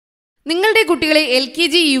നിങ്ങളുടെ കുട്ടികളെ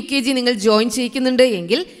LKG UKG നിങ്ങൾ ജോയിൻ ചെയ്യിക്കുന്നുണ്ട്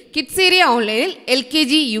എങ്കിൽ കിഡ്സ് ഏരിയ ഓൺലൈനിൽ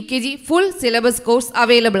LKG UKG full syllabus course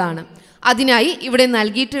available ആണ്. അതിനായി ഇവിടെ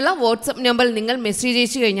നൽകിയിട്ടുള്ള വാട്സപ്പ് നമ്പറിൽ നിങ്ങൾ മെസ്സേജ്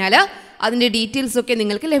അയച്ചു കഴിഞ്ഞാൽ അതിൻ്റെ ഡീറ്റെയിൽസ് ഒക്കെ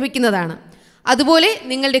നിങ്ങൾക്ക് ലഭിക്കുന്നതാണ്. അതുപോലെ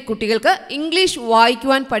നിങ്ങളുടെ കുട്ടികൾക്ക് ഇംഗ്ലീഷ്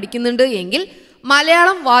വായിക്കുവാൻ പഠിക്കുന്നുണ്ട് എങ്കിൽ,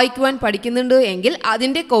 മലയാളം വായിക്കുവാൻ പഠിക്കുന്നുണ്ട് എങ്കിൽ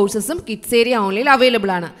അതിൻ്റെ കോഴ്സസും കിഡ്സ് ഏരിയ ഓൺലൈനിൽ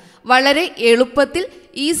അവൈലബിൾ ആണ്. വളരെ എളുപ്പത്തിൽ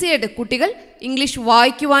ഈസിയായിട്ട് കുട്ടികൾ ഇംഗ്ലീഷ്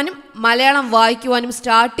വായിക്കുവാനും മലയാളം വായിക്കുവാനും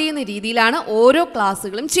സ്റ്റാർട്ട് ചെയ്യുന്ന രീതിയിലാണ് ഓരോ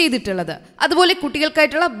ക്ലാസ്സുകളും ചെയ്തിട്ടുള്ളത്. അതുപോലെ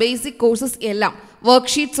കുട്ടികൾക്കായിട്ടുള്ള ബേസിക് കോഴ്സസ് എല്ലാം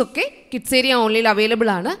വർക്ക്ഷീറ്റ്സ് ഒക്കെ കിഡ്സ് ഏരിയ ഓൺലൈനിൽ അവൈലബിൾ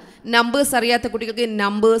ആണ്. നമ്പേഴ്സ് അറിയാത്ത കുട്ടികൾക്ക്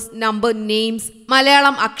നമ്പർ നെയിംസ്,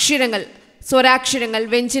 മലയാളം അക്ഷരങ്ങൾ, സ്വരാക്ഷരങ്ങൾ,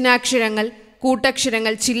 വ്യഞ്ജനാക്ഷരങ്ങൾ,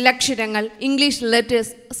 കൂട്ടക്ഷരങ്ങൾ, ചില്ലക്ഷരങ്ങൾ, English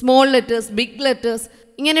letters, small letters, big letters,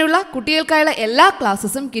 ഇങ്ങനെയുള്ള കുട്ടികൾക്കായുള്ള എല്ലാ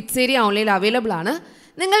ക്ലാസ്സസും കിഡ്സ് ഏരിയ ഓൺലൈനിൽ അവൈലബിൾ ആണ്.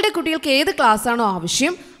 നിങ്ങളുടെ കുട്ടികൾക്ക് ഏത് ക്ലാസ്സാണോ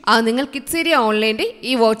ആവശ്യം അത് നിങ്ങൾ കിഡ്സ് ഏരിയ ഓൺലൈൻ്റെ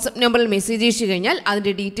ഈ വാട്സപ്പ് നമ്പറിൽ മെസ്സേജ് അയച്ചു കഴിഞ്ഞാൽ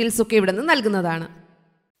അതിൻ്റെ ഡീറ്റെയിൽസ് ഒക്കെ ഇവിടെ നിന്ന് നൽകുന്നതാണ്.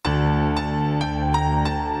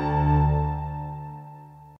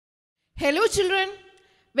 Hello children,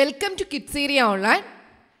 welcome two kids area online.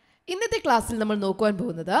 ഇന്നത്തെ ക്ലാസ്സിൽ നമ്മൾ നോക്കുവാൻ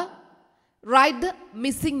പോകുന്നത് write the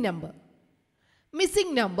missing number.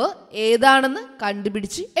 Missing number ഏതാണെന്ന്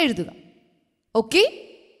കണ്ടുപിടിച്ച് എഴുതുക. ഓക്കെ,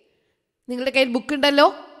 നിങ്ങളുടെ കയ്യിൽ ബുക്ക് ഉണ്ടല്ലോ,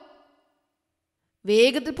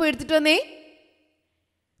 വേഗത്തിൽ പോയി എടുത്തിട്ട് വന്നേ.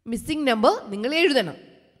 മിസ്സിംഗ് നമ്പർ നിങ്ങൾ എഴുതണം.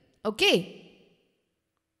 ഓക്കെ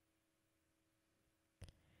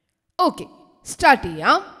ഓക്കെ സ്റ്റാർട്ട്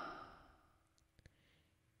ചെയ്യാം.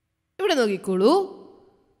 ഇവിടെ നോക്കിക്കോളൂ.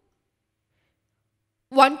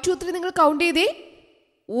 1 2 3 നിങ്ങൾ കൗണ്ട് ചെയ്തേ.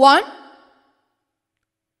 1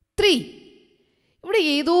 3. ഇവിടെ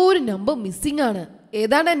ഏതോ ഒരു നമ്പർ മിസ്സിംഗ് ആണ്.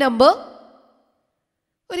 ഏതാണ് നമ്പർ?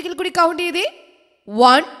 ഒരിക്കൽ കൂടി കൗണ്ട് ചെയ്തേ.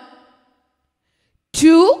 1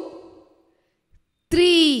 2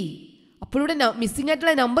 3. അപ്പോൾ ഇവിടെ മിസ്സിംഗ്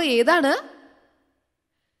ആയിട്ടുള്ള നമ്പർ ഏതാണ്?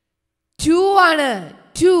 2 ആണ്.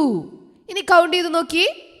 2. ഇനി കൗണ്ട് ചെയ്ത് നോക്കി.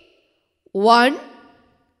 1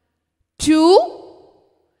 2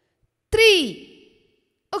 3.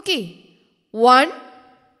 ഓക്കെ, 1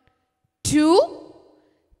 2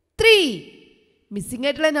 3. മിസ്സിംഗ്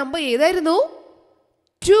ആയിട്ടുള്ള നമ്പർ ഏതായിരുന്നു?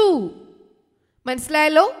 2.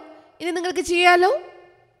 മനസ്സിലായല്ലോ? ഇനി നിങ്ങൾക്ക് ചെയ്യാലോ?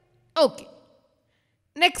 Okay,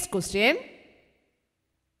 next question.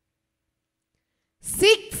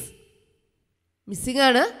 6 മിസ്സിംഗ്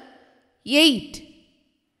ആണ്. 8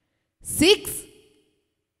 6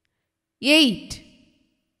 8.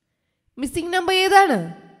 മിസ്സിംഗ് നമ്പർ ഏതാണ്?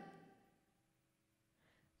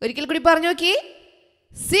 ഒരിക്കൽ കൂടി പറഞ്ഞു നോക്കി.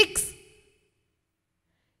 6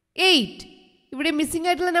 8. ഇവിടെ മിസ്സിംഗ്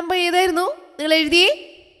ആയിട്ടുള്ള നമ്പർ ഏതായിരുന്നു? നിങ്ങൾ എഴുതിയേ,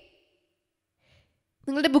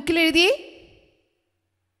 നിങ്ങളുടെ ബുക്കിൽ എഴുതിയേ.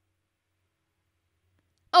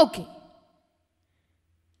 ഓക്കെ,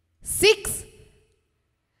 6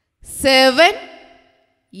 7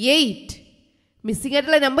 8. മിസ്സിംഗ്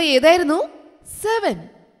ആയിട്ടുള്ള നമ്പർ ഏതായിരുന്നു? 7.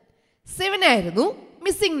 7 ആയിരുന്നു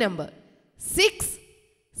missing number. 6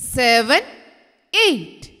 7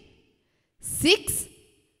 8. 6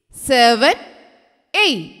 7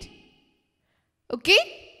 8. Okay,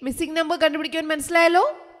 missing number കണ്ടുപിടിക്കാൻ മനസ്സിലായല്ലോ?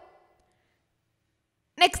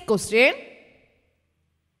 Next question.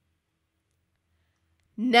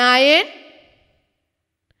 9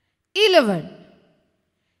 11.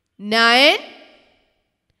 9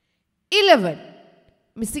 11.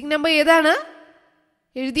 മിസ്സിംഗ് നമ്പർ ഏതാണ്?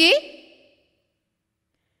 എഴുതിയേ.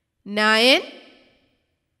 9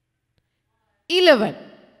 11.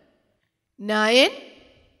 9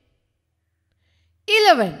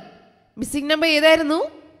 11. മിസ്സിംഗ് നമ്പർ ഏതായിരുന്നു?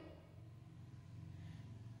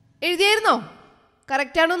 എഴുതിയായിരുന്നോ?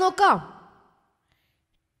 കറക്റ്റ് ആണോ നോക്കാം.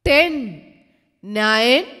 10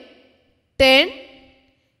 9 10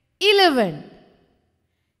 11.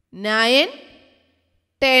 9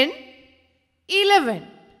 10 11.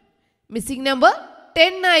 മിസ്സിംഗ് നമ്പർ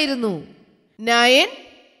 10 ആയിരുന്നു. 9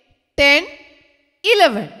 10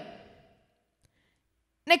 11.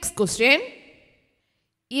 Next question.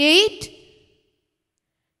 8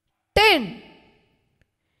 10.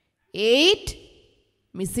 8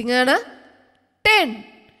 മിസ്സിംഗ് ആണ്. 10.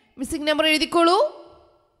 Missing number എഴുതിക്കോളൂ.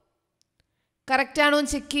 കറക്റ്റ് ആണോ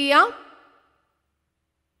എന്ന് ചെക്ക് ചെയ്യാം.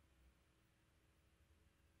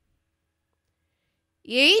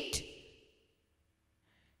 8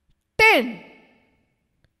 10.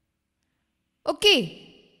 ഓക്കെ,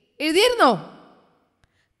 എഴുതിയിരുന്നോ?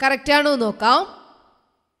 കറക്റ്റ് ആണോ നോക്കാം.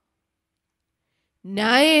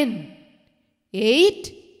 9 8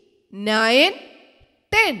 9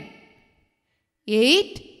 10.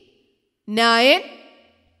 8 9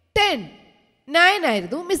 10. 9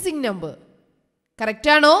 ആയിരുന്നു മിസ്സിംഗ് നമ്പർ.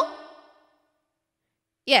 കറക്റ്റ് ആണോ?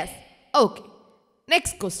 Yes. Okay,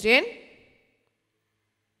 next question.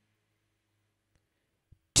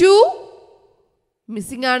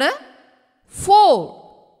 Missing ആണ് 4.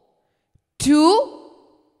 2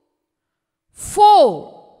 4.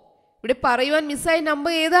 ഇവിടെ പറയുവാൻ മിസ്സായ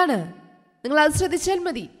നമ്പർ ഏതാണ്? നിങ്ങൾ അത് ശ്രദ്ധിച്ചാൽ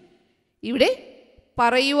മതി. ഇവിടെ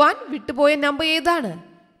പറയുവാൻ വിട്ടുപോയ നമ്പർ ഏതാണ്?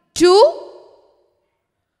 2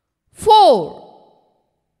 4.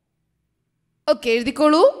 ഓക്കെ,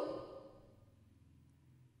 എഴുതിക്കോളൂ.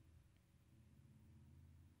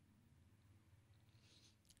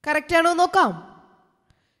 കറക്റ്റ് ആണോ നോക്കാം.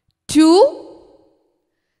 2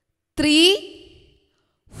 3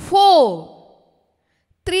 4.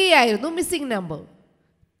 3 ആയിരുന്നു മിസ്സിംഗ് നമ്പർ.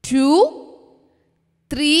 2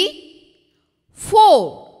 3 4.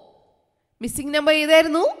 മിസ്സിംഗ് നമ്പർ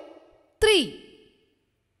ഏതായിരുന്നു? 3.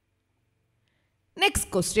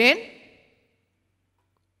 Next question.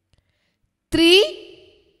 3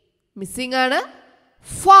 മിസ്സിംഗ് ആണ്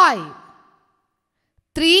 5.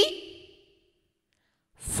 3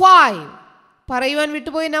 5. പറയുവാൻ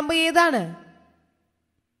വിട്ടുപോയ നമ്പർ ഏതാണ്?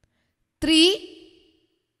 3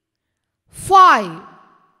 5.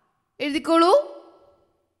 എഴുതിക്കോളൂ.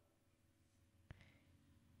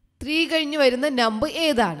 3 കഴിഞ്ഞ് വരുന്ന നമ്പർ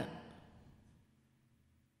ഏതാണ്?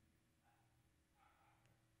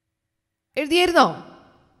 എഴുതിയായിരുന്നോ?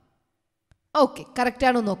 ഓക്കെ, കറക്റ്റ്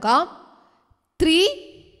ആണോ നോക്കാം. 3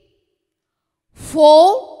 4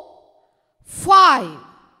 5.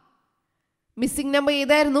 മിസ്സിംഗ് നമ്പർ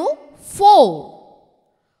ഏതായിരുന്നു? 4.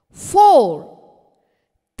 4.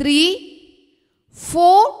 3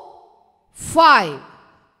 4 5.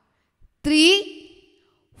 3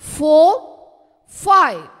 4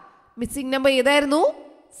 5. മിസ്സിംഗ് നമ്പർ ഏതായിരുന്നു?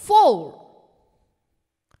 4.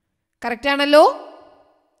 കറക്റ്റ് ആണല്ലോ.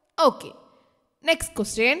 Okay, next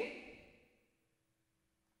question.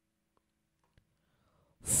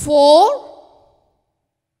 4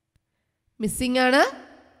 മിസ്സിംഗ് ആണ്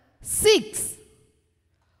 6.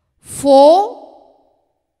 4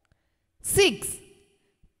 6.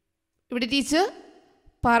 ഇവിടെ ടീച്ചർ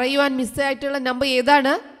പറയുവാൻ മിസ്സായിട്ടുള്ള നമ്പർ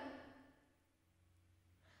ഏതാണ്?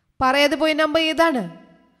 പറയാതെ പോയ നമ്പർ ഏതാണ്?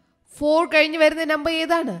 4 കഴിഞ്ഞ് വരുന്ന നമ്പർ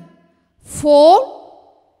ഏതാണ്? 4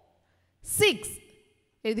 6.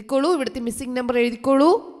 എഴുതിക്കോളൂ. ഇവിടുത്തെ മിസ്സിംഗ് നമ്പർ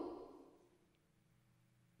എഴുതിക്കോളൂ.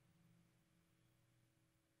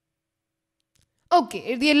 ഓക്കെ,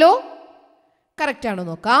 എഴുതിയല്ലോ. കറക്റ്റ് ആണോ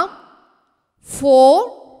നോക്കാം. 4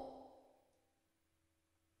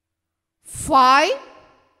 5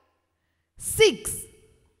 6.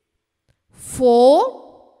 4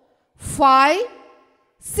 5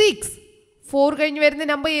 6. 4 കഴിഞ്ഞ് വരുന്ന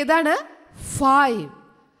നമ്പർ ഏതാണ്? 5.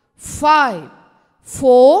 5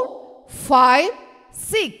 4 5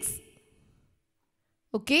 6.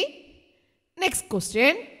 Okay, next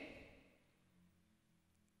question.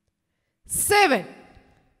 7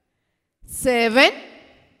 7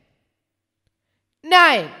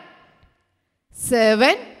 9.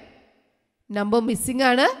 7 number missing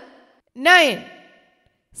ആണ് 9.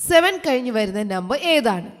 7 കഴിഞ്ഞ് വരുന്ന നമ്പർ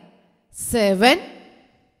ഏതാണ്? 7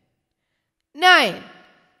 9.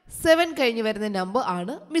 7 കഴിഞ്ഞ് വരുന്ന നമ്പർ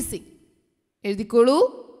ആണ് മിസ്സിംഗ്. എഴുതിക്കോളൂ.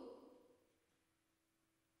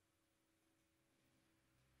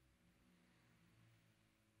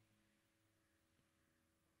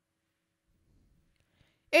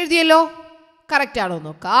 എഴുതിയല്ലോ. കറക്റ്റ് ആണോ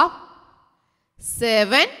നോക്കാം.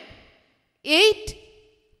 7 8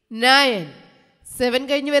 9. 7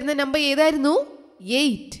 കഴിഞ്ഞ് വരുന്ന നമ്പർ ഏതായിരുന്നു?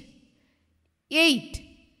 8. 8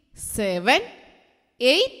 7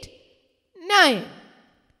 8 9.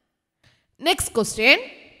 Next question.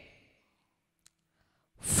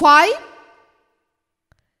 5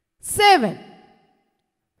 7.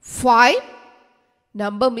 5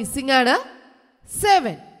 നമ്പർ മിസ്സിംഗ് ആണ്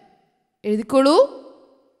 7. എഴുതിക്കോളൂ.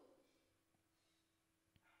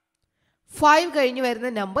 5 കഴിഞ്ഞ് വരുന്ന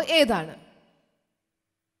നമ്പർ ഏതാണ്?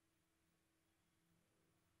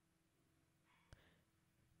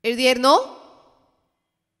 എഴുതിയായിരുന്നോ?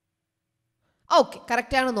 ഓക്കെ,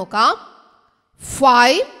 കറക്റ്റ് ആണ് നോക്കാം.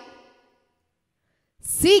 5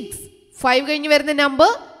 6. 5 കഴിഞ്ഞ് വരുന്ന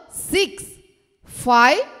നമ്പർ 6.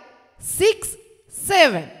 5 6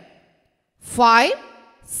 7. 5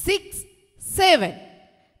 6 7.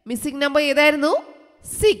 മിസ്സിംഗ് നമ്പർ ഏതായിരുന്നു?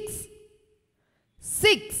 6.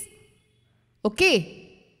 6. ഓക്കെ,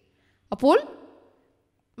 അപ്പോൾ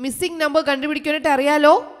മിസ്സിംഗ് നമ്പർ കണ്ടുപിടിക്കാനായിട്ട്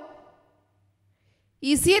അറിയാലോ.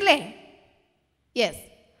 ഈസി അല്ലേ? Yes.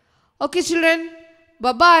 Okay children,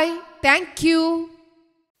 bye bye. Thank you.